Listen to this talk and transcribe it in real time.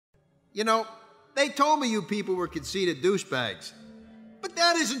You know, they told me you people were conceited douchebags. But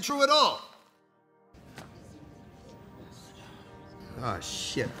that isn't true at all. Oh,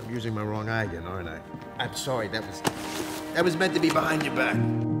 shit. I'm using my wrong eye again, aren't I? I'm sorry. That was meant to be behind your back.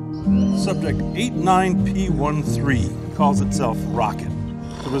 Subject 89P13 calls itself Rocket,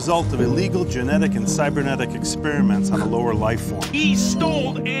 the result of illegal genetic and cybernetic experiments on a lower life form. He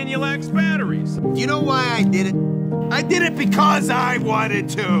stole Anulak's batteries. Do you know why I did it? I did it because I wanted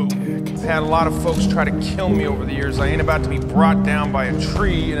to. I've had a lot of folks try to kill me over the years. I ain't about to be brought down by a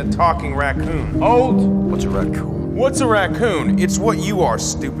tree and a talking raccoon. Old? What's a raccoon? What's a raccoon? It's what you are,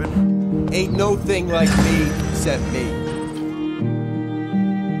 stupid. Ain't no thing like me except me.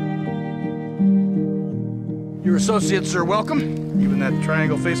 Your associates are welcome. Even that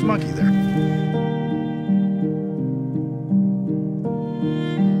triangle-faced monkey there.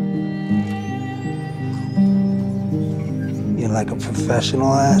 You're like a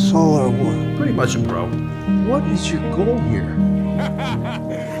professional asshole or what? Pretty much a pro. What is your goal here?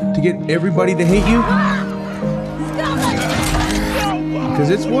 To get everybody to hate you? Because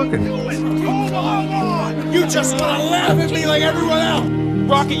it's working. Hold on! You just want to laugh at me like everyone else!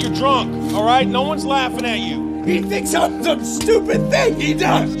 Rocket, you're drunk, all right? No one's laughing at you. He thinks I'm some stupid thing, he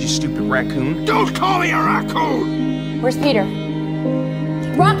does! You stupid raccoon. Don't call me a raccoon! Where's Peter?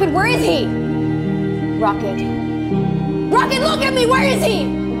 Rocket, where is he? Rocket. Rocket, look at me! Where is he?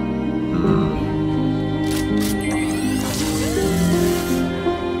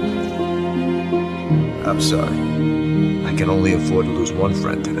 I'm sorry. I can only afford to lose one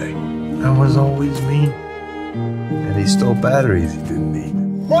friend today. That was always me. And he stole batteries he didn't need.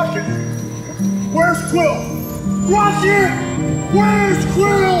 Rocket! Where's Quill? Rocket! Where's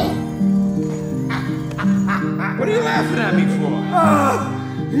Quill? What are you laughing at me for?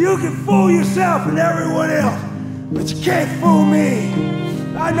 You can fool yourself and everyone else, but you can't fool me.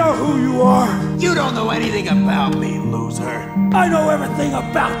 I know who you are. You don't know anything about me, loser. I know everything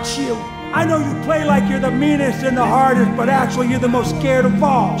about you. I know you play like you're the meanest and the hardest, but actually you're the most scared of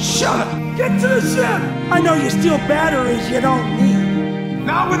all. Shut up! Get to the ship! I know you steal batteries you don't need.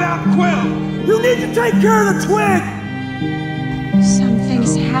 Not without Quill! You need to take care of the twig!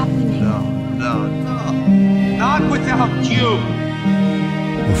 Something's happening. No. Not without you!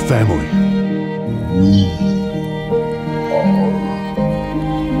 We're family.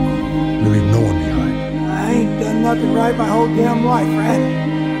 We leave no one behind. I ain't done nothing right my whole damn life, right?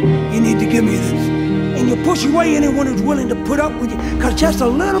 You need to give me this. And you push away anyone who's willing to put up with you, because just a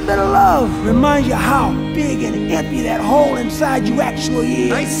little bit of love reminds you how big and empty that hole inside you actually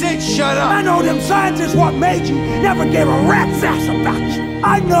is. I said shut up! I know them scientists what made you never gave a rat's ass about you.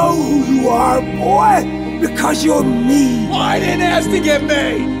 I know who you are, boy, because you're me. I didn't ask to get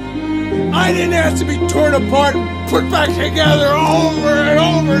made! I didn't ask to be torn apart and put back together over and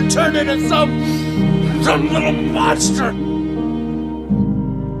over and turned into some little monster!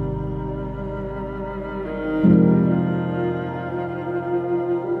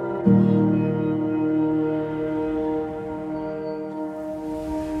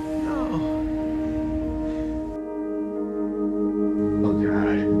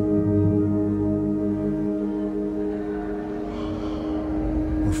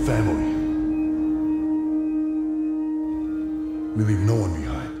 We're family. We leave no one behind.